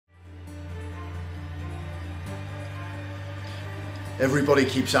Everybody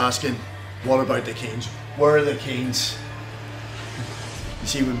keeps asking, what about the Keens? Where are the Keens? You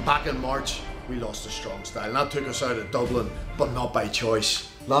see, when back in March, we lost a strong style. And that took us out of Dublin, but not by choice.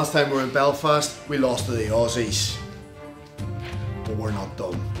 Last time we were in Belfast, we lost to the Aussies. But we're not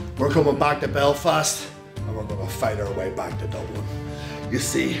done. We're coming back to Belfast, and we're going to fight our way back to Dublin. You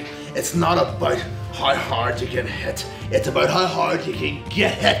see, it's not about how hard you can hit. It's about how hard you can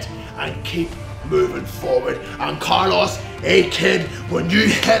get hit and keep moving forward. And Carlos, hey kid, when you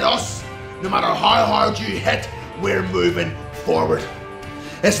hit us, no matter how hard you hit, we're moving forward.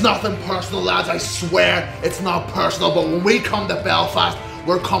 It's nothing personal, lads, I swear it's not personal, but when we come to Belfast,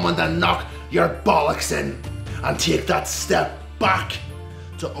 we're coming to knock your bollocks in and take that step back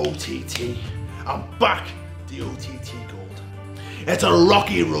to OTT and back to OTT gold. It's a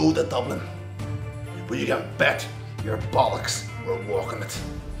rocky road to Dublin, but you can bet your bollocks we're walking it.